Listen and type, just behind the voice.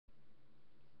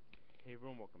Hey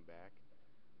everyone, welcome back.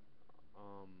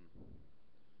 Um,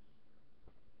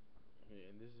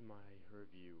 and this is my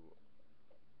review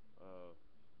of.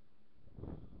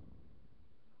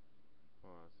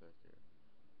 Hold on a sec here.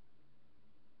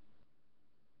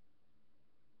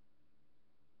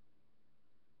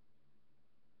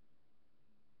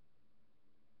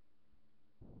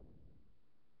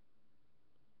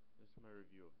 This is my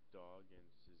review of Dog and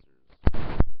Scissors,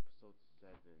 episode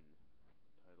 7,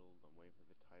 titled. I'm waiting for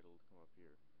the title to come up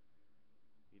here.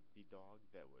 The dog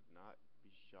that would not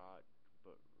be shot,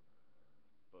 but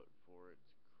for its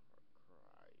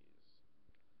cries.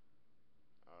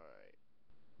 All right.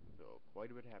 So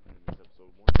quite a bit happened in this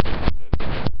episode 1. So let's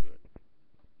get into it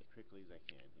as quickly as I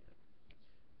can here,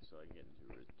 so I can get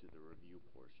into the review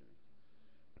portion.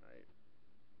 Alright.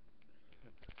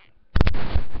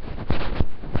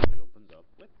 It opens up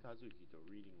with Kazuhito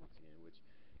reading once again, which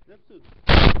the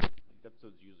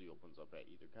episode usually opens up at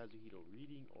either Kazuhito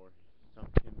reading or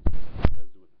something he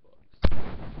does with books.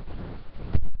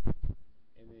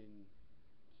 And then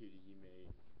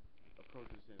Kirihime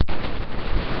approaches him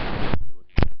and he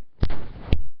looks at him.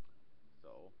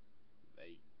 So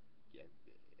they get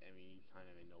he's kind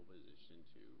of in no position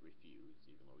to refuse,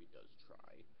 even though he does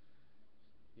try.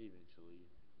 He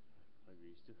eventually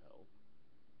agrees to help.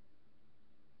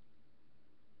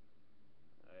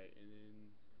 Alright, and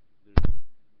then there's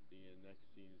the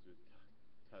next scene is with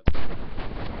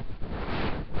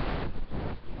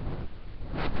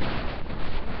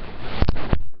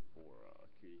for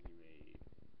Kirihime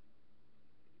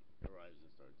arrives and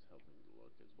starts helping to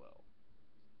look as well.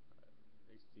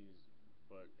 Next scene is,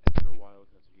 but after a while,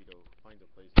 Katsuhito finds a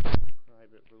place to be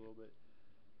private for a little bit,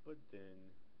 but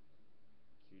then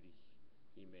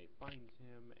Kirihime finds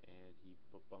him and he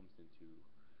bumps into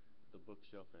the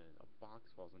bookshelf and a box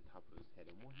falls on top of his head,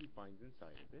 and what he finds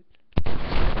inside of it,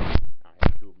 I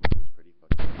have to admit, was pretty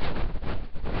fucking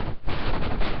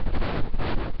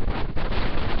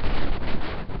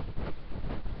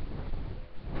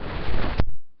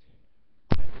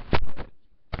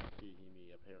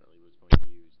Kirihime apparently was going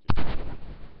to use to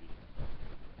defeat himself.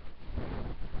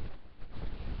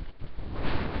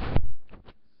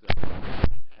 So, I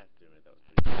have to admit, that was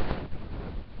pretty cool.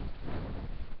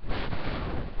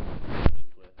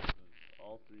 Is with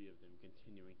all three of them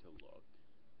continuing to look.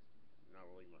 Not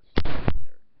really much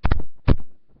there.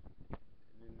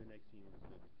 And then the next scene is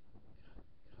with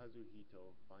Kazuhito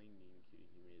finding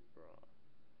Kirihime's bra.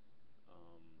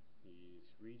 He's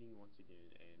reading once again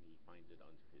and he finds it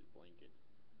under his blanket.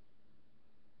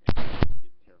 And he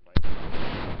gets terrified.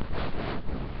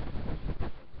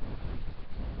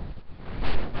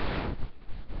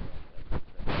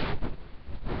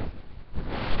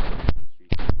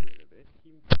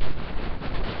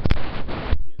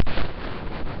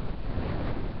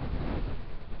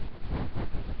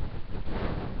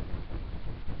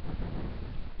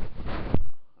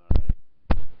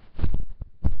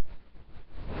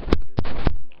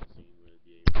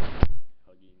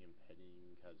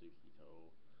 Kazuhito.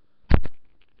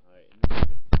 Alright, and then the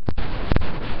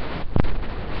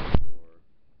store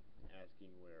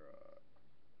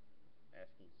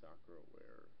asking Sakura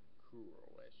where Kuro,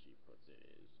 as she puts it,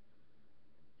 is,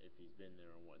 if he's been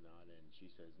there and whatnot, and she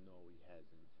says no, he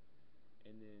hasn't.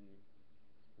 And then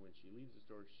when she leaves the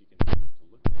store, she continues to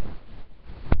look at him.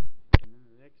 And then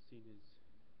the next scene is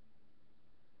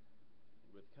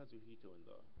with Kazuhito in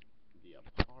the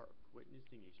park,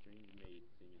 witnessing a strange maid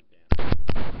sing and dance,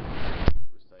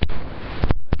 reciting authors.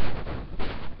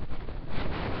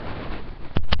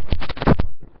 I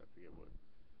forget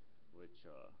which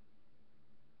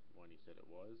one he said it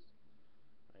was.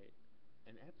 Right,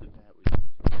 and after that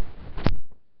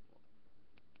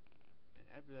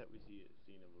we see a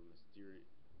scene of a mysterious.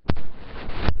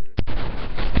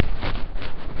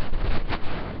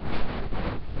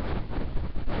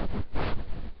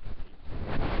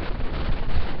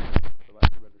 For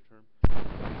lack of a better term.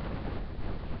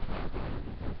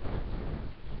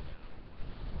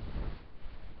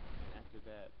 And after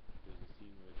that, there's a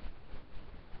scene with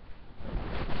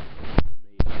the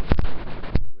maid,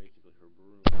 basically her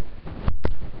broom.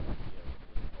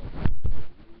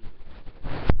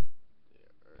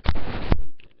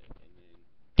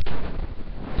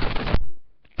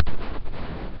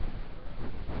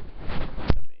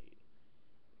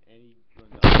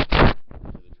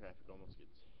 Almost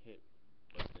gets hit,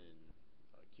 but then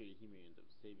Kirihime ends up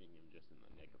saving him just in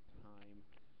the nick of time.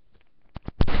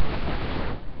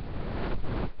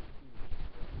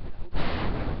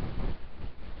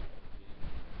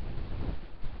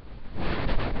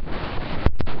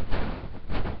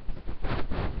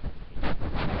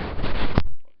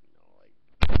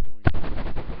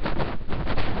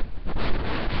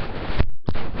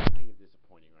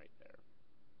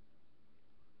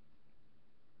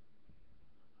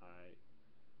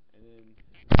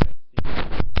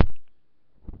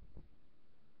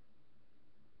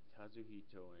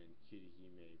 Kazuhito and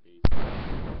Kirihime basically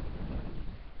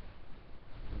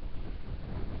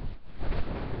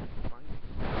find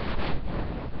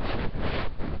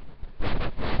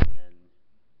and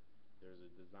there's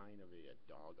a design of a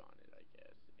dog on it, I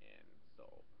guess, and so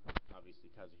obviously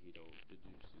Kazuhito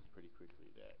deduces pretty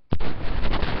quickly that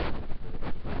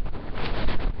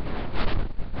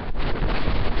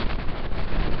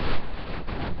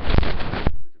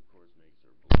which of course makes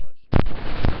her blush.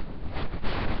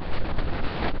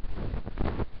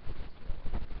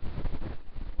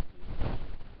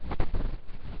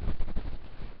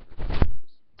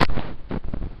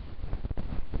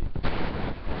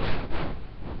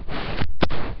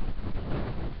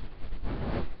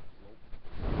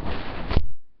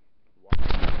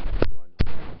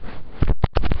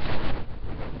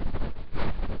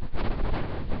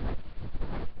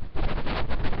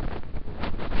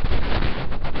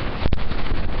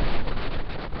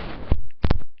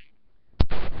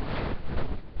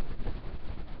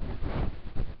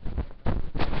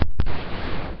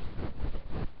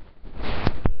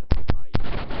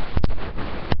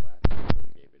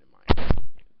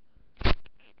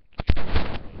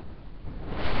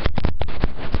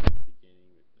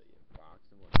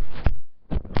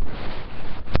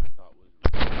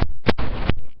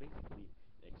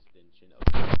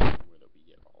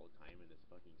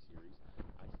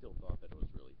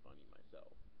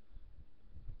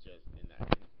 Just in that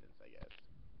instance, I guess.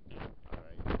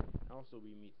 Alright. Also,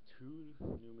 we meet three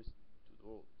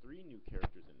new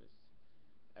characters in this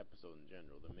episode in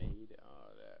general. The maid,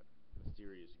 that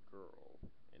mysterious girl,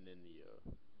 and then the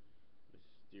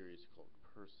mysterious cloaked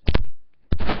person.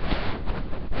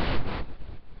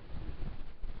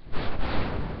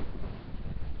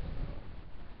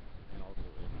 And also,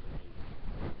 it's the maid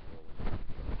controlling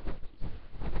what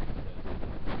she says.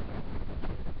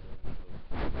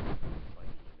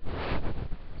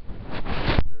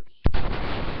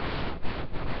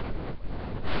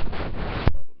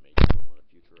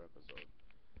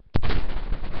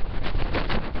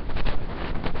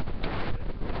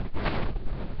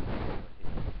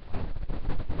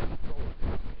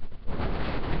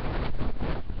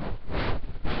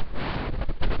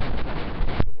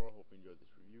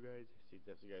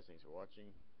 Thanks for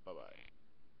watching.